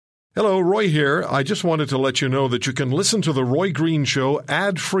Hello, Roy here. I just wanted to let you know that you can listen to The Roy Green Show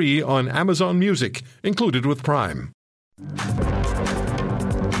ad-free on Amazon Music, included with Prime.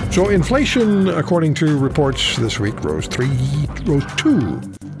 So inflation, according to reports this week, rose to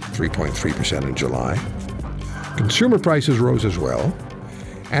 3.3% in July. Consumer prices rose as well.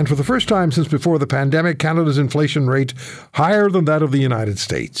 And for the first time since before the pandemic, Canada's inflation rate higher than that of the United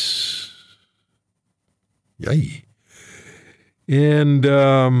States. Yay. And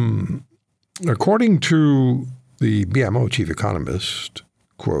according to the BMO chief economist,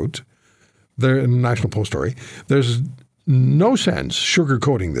 quote, the National Post story, there's no sense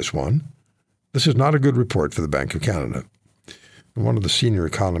sugarcoating this one. This is not a good report for the Bank of Canada. And one of the senior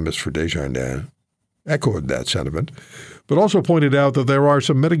economists for Desjardins echoed that sentiment, but also pointed out that there are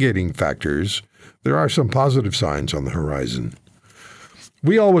some mitigating factors. There are some positive signs on the horizon.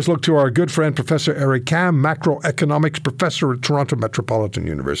 We always look to our good friend, Professor Eric Kam, macroeconomics professor at Toronto Metropolitan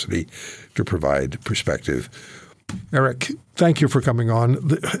University, to provide perspective. Eric, thank you for coming on.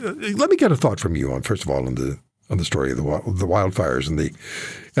 Let me get a thought from you on, first of all, on the story of the wildfires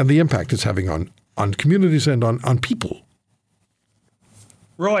and the impact it's having on communities and on people.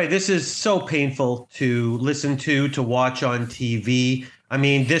 Roy, this is so painful to listen to watch on TV. I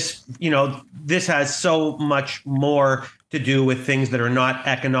mean, this has so much more to do with things that are not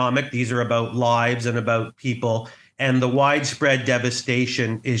economic. These are about lives and about people. And the widespread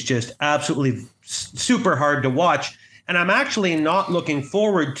devastation is just absolutely super hard to watch. And I'm actually not looking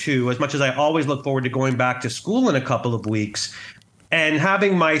forward to, as much as I always look forward to going back to school in a couple of weeks and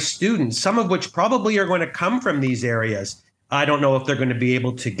having my students, some of which probably are going to come from these areas. I don't know if they're going to be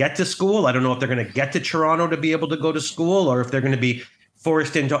able to get to school. I don't know if they're going to get to Toronto to be able to go to school, or if they're going to be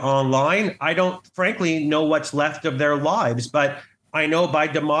forced into online. I don't frankly know what's left of their lives, but I know by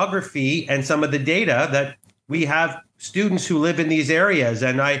demography and some of the data that we have students who live in these areas,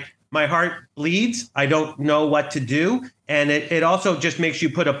 and my heart bleeds. I don't know what to do. And it also just makes you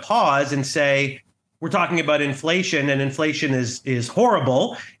put a pause and say, we're talking about inflation, and inflation is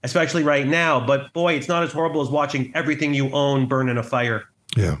horrible, especially right now. But boy, it's not as horrible as watching everything you own burn in a fire.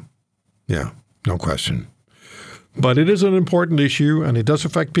 Yeah, no question. But it is an important issue, and it does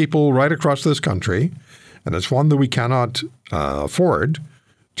affect people right across this country. And it's one that we cannot afford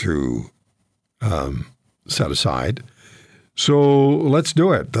to set aside. So let's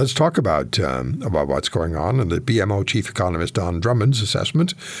do it. Let's talk about what's going on and the BMO chief economist Don Drummond's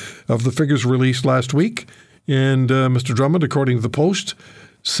assessment of the figures released last week. And Mr. Drummond, according to the Post,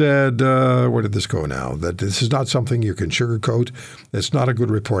 said, where did this go now? That this is not something you can sugarcoat. It's not a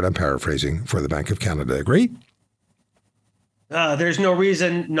good report. I'm paraphrasing for the Bank of Canada. Agree? There's no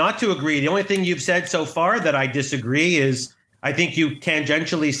reason not to agree. The only thing you've said so far that I disagree is I think you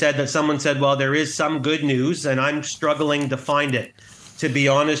tangentially said that someone said, well, there is some good news, and I'm struggling to find it, to be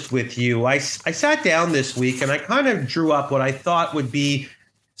honest with you. I sat down this week and I kind of drew up what I thought would be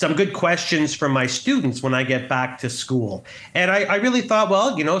some good questions from my students when I get back to school. And I really thought,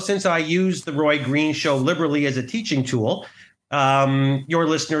 well, since I use the Roy Green Show liberally as a teaching tool, your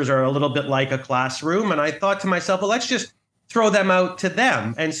listeners are a little bit like a classroom. And I thought to myself, well, let's just throw them out to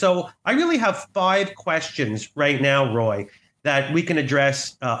them. And so I really have 5 questions right now, Roy, that we can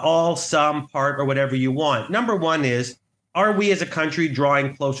address all, some, part, or whatever you want. Number 1 is, are we as a country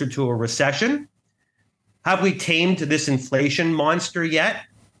drawing closer to a recession? Have we tamed this inflation monster yet?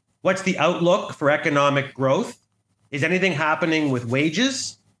 What's the outlook for economic growth? Is anything happening with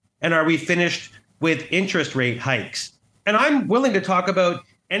wages? And are we finished with interest rate hikes? And I'm willing to talk about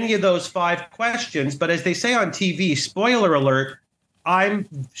any of those 5 questions, but as they say on TV, spoiler alert, I'm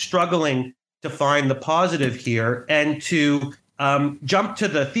struggling to find the positive here. And to jump to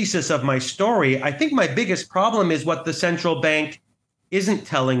the thesis of my story, I think my biggest problem is what the central bank is not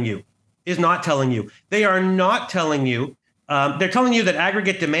telling you. They are not telling you. They're telling you that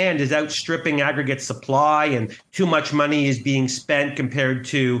aggregate demand is outstripping aggregate supply and too much money is being spent compared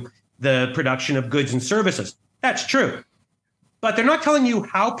to the production of goods and services. That's true. But they're not telling you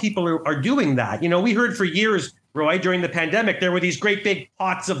how people are doing that. We heard for years, Roy, during the pandemic, there were these great big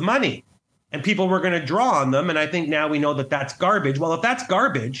pots of money and people were going to draw on them. And I think now we know that that's garbage. Well, if that's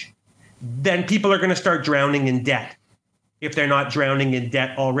garbage, then people are going to start drowning in debt if they're not drowning in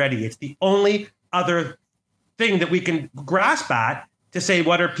debt already. It's the only other thing that we can grasp at to say,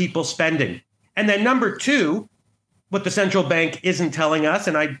 what are people spending? And then number 2, what the central bank isn't telling us,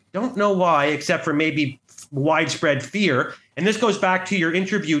 and I don't know why, except for maybe widespread fear. And this goes back to your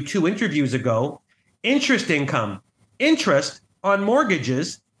interview 2 interviews ago. Interest income, interest on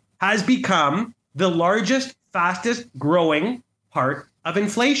mortgages has become the largest, fastest growing part of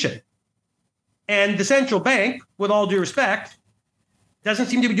inflation. And the central bank, with all due respect, Doesn't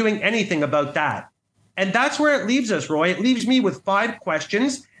seem to be doing anything about that. And that's where it leaves us, Roy. It leaves me with 5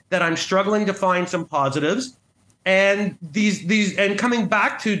 questions that I'm struggling to find some positives. And these and coming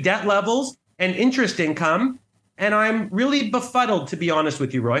back to debt levels and interest income. And I'm really befuddled, to be honest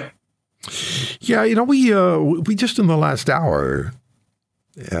with you, Roy. Yeah, we just in the last hour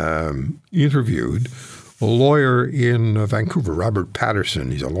interviewed a lawyer in Vancouver, Robert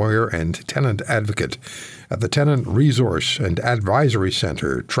Patterson. He's a lawyer and tenant advocate at the Tenant Resource and Advisory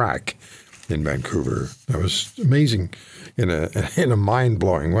Center, TRAC, in Vancouver. That was amazing in a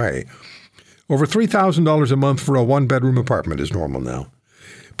mind-blowing way. Over $3,000 a month for a 1-bedroom apartment is normal now.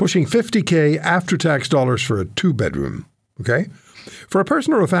 Pushing $50K after-tax dollars for a 2-bedroom, okay? For a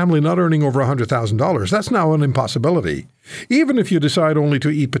person or a family not earning over $100,000, that's now an impossibility, even if you decide only to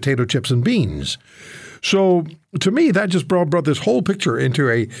eat potato chips and beans. So to me, that just brought this whole picture into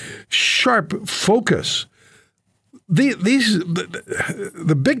a sharp focus. The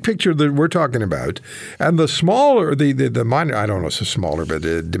big picture that we're talking about, and the smaller, the minor, I don't know if it's smaller, but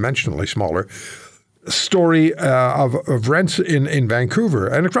dimensionally smaller story of rents in Vancouver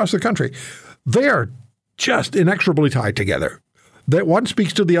and across the country, they are just inexorably tied together. That one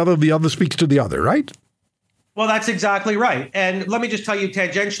speaks to the other speaks to the other, right? Well, that's exactly right. And let me just tell you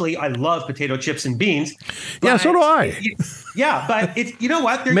tangentially, I love potato chips and beans. Yeah, so do I. Yeah, but it's, you know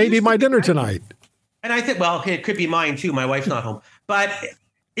what? Maybe my dinner tonight. And I think, well, it could be mine too. My wife's not home. But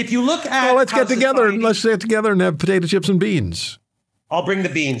if you look at let's get together and have potato chips and beans. I'll bring the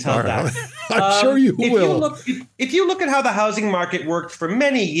beans. How's that? I'm sure you will. If you look at how the housing market worked for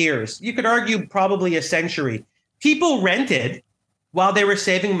many years, you could argue probably a century. People rented while they were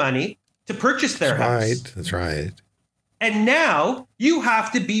saving money to purchase their house. That's right. And now you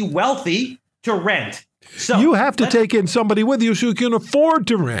have to be wealthy to rent. So you have to take in somebody with you so you can afford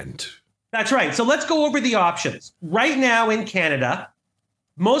to rent. That's right. So let's go over the options. Right now in Canada,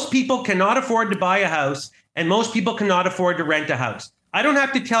 most people cannot afford to buy a house and most people cannot afford to rent a house. I don't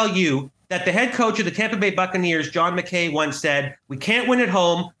have to tell you that the head coach of the Tampa Bay Buccaneers, John McKay, once said, we can't win at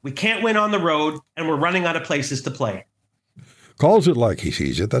home, we can't win on the road, and we're running out of places to play. Calls it like he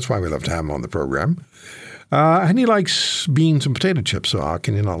sees it. That's why we love to have him on the program. And he likes beans and potato chips. So how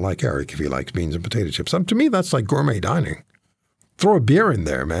can you not like Eric if he likes beans and potato chips? To me, that's like gourmet dining. Throw a beer in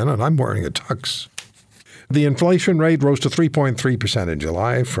there, man, and I'm wearing a tux. The inflation rate rose to 3.3% in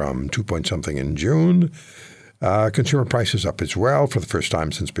July from 2-point-something in June. Consumer prices up as well for the first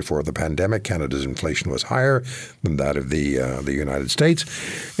time since before the pandemic. Canada's inflation was higher than that of the United States.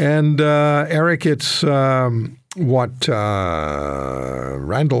 And Eric, it's what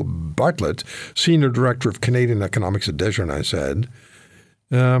Randall Bartlett, Senior Director of Canadian Economics at Desjardins, said.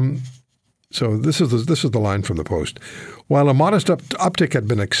 So this is the line from the Post. While a modest uptick had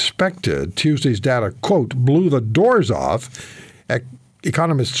been expected, Tuesday's data, quote, blew the doors off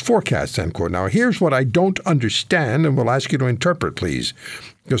economists' forecasts, end quote. Now, here's what I don't understand, and we'll ask you to interpret, please.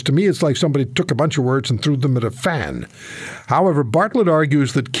 Because to me, it's like somebody took a bunch of words and threw them at a fan. However, Bartlett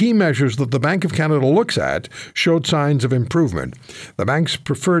argues that key measures that the Bank of Canada looks at showed signs of improvement. The bank's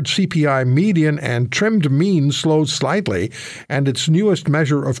preferred CPI median and trimmed mean slowed slightly, and its newest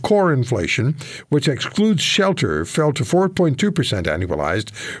measure of core inflation, which excludes shelter, fell to 4.2% annualized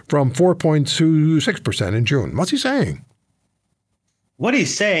from 4.26% in June. What's he saying? What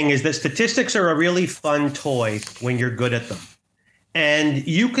he's saying is that statistics are a really fun toy when you're good at them. And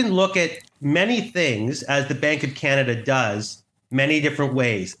you can look at many things, as the Bank of Canada does, many different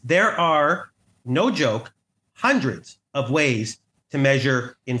ways. There are, no joke, hundreds of ways to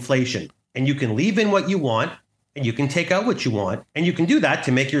measure inflation. And you can leave in what you want, and you can take out what you want. And you can do that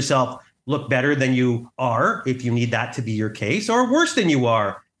to make yourself look better than you are, if you need that to be your case, or worse than you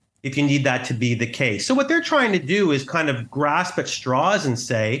are, if you need that to be the case. So what they're trying to do is kind of grasp at straws and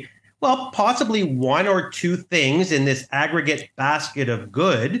say, well, possibly one or two things in this aggregate basket of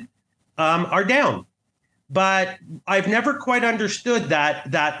good are down. But I've never quite understood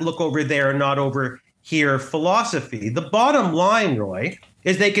that look over there, not over here philosophy. The bottom line, Roy,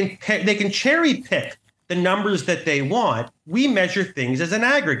 is they can cherry pick the numbers that they want. We measure things as an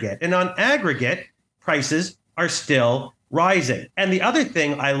aggregate. And on aggregate, prices are still rising. And the other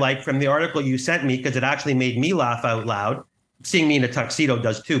thing I like from the article you sent me, because it actually made me laugh out loud, seeing me in a tuxedo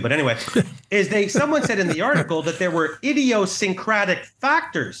does too, but anyway, someone said in the article that there were idiosyncratic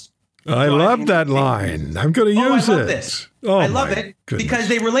factors. I love that line. I'm going to use it. I love this. I love it because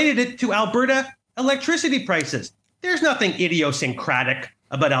they related it to Alberta electricity prices. There's nothing idiosyncratic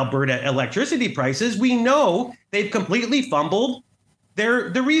about Alberta electricity prices. We know they've completely fumbled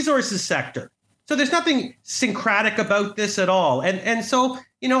the resources sector. So there's nothing syncretic about this at all. And so,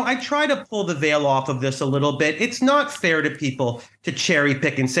 I try to pull the veil off of this a little bit. It's not fair to people to cherry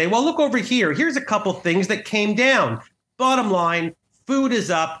pick and say, well, look over here. Here's a couple things that came down. Bottom line, food is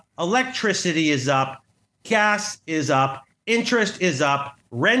up, electricity is up, gas is up, interest is up,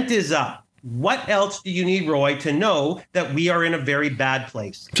 rent is up. What else do you need, Roy, to know that we are in a very bad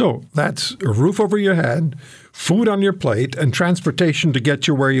place? So that's a roof over your head, food on your plate, and transportation to get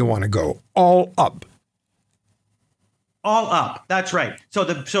you where you want to go. All up. All up. That's right. So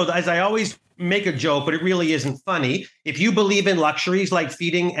as I always make a joke, but it really isn't funny, if you believe in luxuries like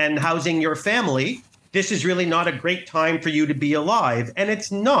feeding and housing your family, this is really not a great time for you to be alive. And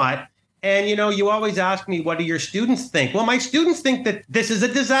it's not. And, you always ask me, what do your students think? Well, my students think that this is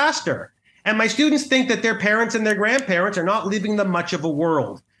a disaster. And my students think that their parents and their grandparents are not leaving them much of a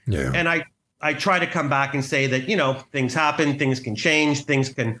world. Yeah. And I try to come back and say that, things happen, things can change,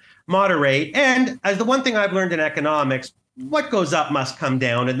 things can moderate. And as the one thing I've learned in economics, what goes up must come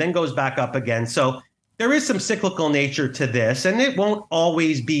down and then goes back up again. So there is some cyclical nature to this, and it won't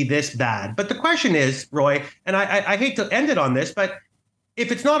always be this bad. But the question is, Roy, and I hate to end it on this, but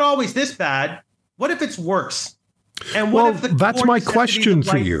if it's not always this bad, what if it's worse? And what if that's my question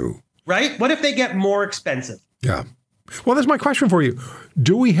for you. Right? What if they get more expensive? Yeah. Well, that's my question for you.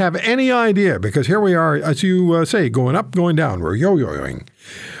 Do we have any idea? Because here we are, as you say, going up, going down. We're yo-yoing.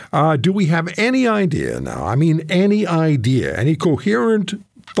 Do we have any idea now? I mean, any idea, any coherent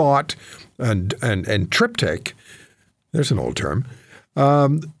thought and triptych, there's an old term,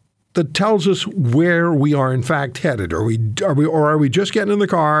 that tells us where we are in fact headed? Are we just getting in the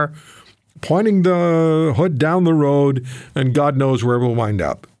car, pointing the hood down the road, and God knows where we'll wind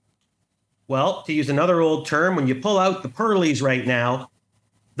up? Well, to use another old term, when you pull out the pearlies right now,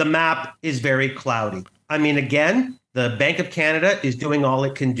 the map is very cloudy. I mean, again, the Bank of Canada is doing all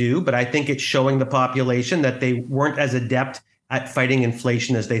it can do, but I think it's showing the population that they weren't as adept at fighting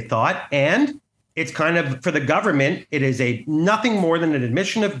inflation as they thought. And it's kind of, for the government, it is nothing more than an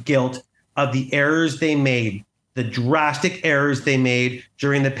admission of guilt of the errors they made, the drastic errors they made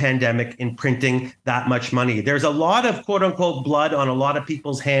during the pandemic in printing that much money. There's a lot of quote unquote blood on a lot of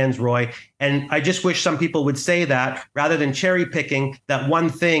people's hands, Roy. And I just wish some people would say that rather than cherry picking that one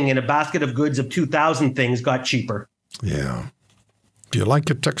thing in a basket of goods of 2,000 things got cheaper. Yeah. Do you like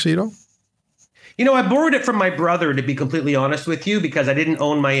a tuxedo? I borrowed it from my brother, to be completely honest with you, because I didn't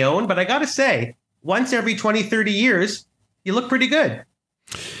own my own. But I got to say, once every 20, 30 years, you look pretty good.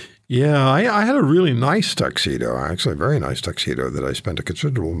 Yeah, I had a really nice tuxedo, actually a very nice tuxedo that I spent a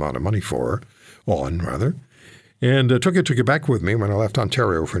considerable amount of money on, and took it to Quebec with me when I left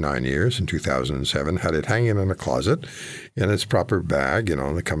Ontario for 9 years in 2007, had it hanging in a closet in its proper bag,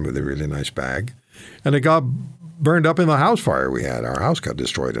 they come with a really nice bag, and it got burned up in the house fire we had. Our house got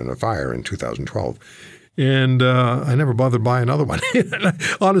destroyed in a fire in 2012. And I never bothered buying another one.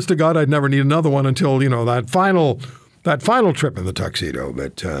 Honest to God, I'd never need another one until, that final trip in the tuxedo.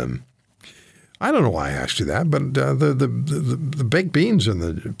 But I don't know why I asked you that. But the baked beans and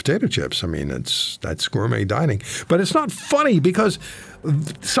the potato chips, I mean, that's gourmet dining. But it's not funny because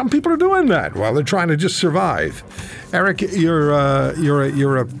some people are doing that while they're trying to just survive. Eric, you're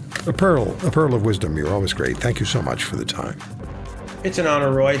a pearl of wisdom. You're always great. Thank you so much for the time. It's an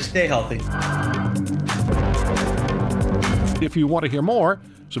honor, Roy. Stay healthy. If you want to hear more,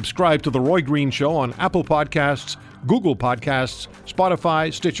 subscribe to The Roy Green Show on Apple Podcasts, Google Podcasts,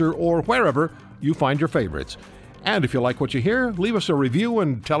 Spotify, Stitcher, or wherever you find your favorites. And if you like what you hear, leave us a review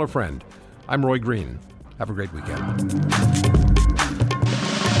and tell a friend. I'm Roy Green. Have a great weekend.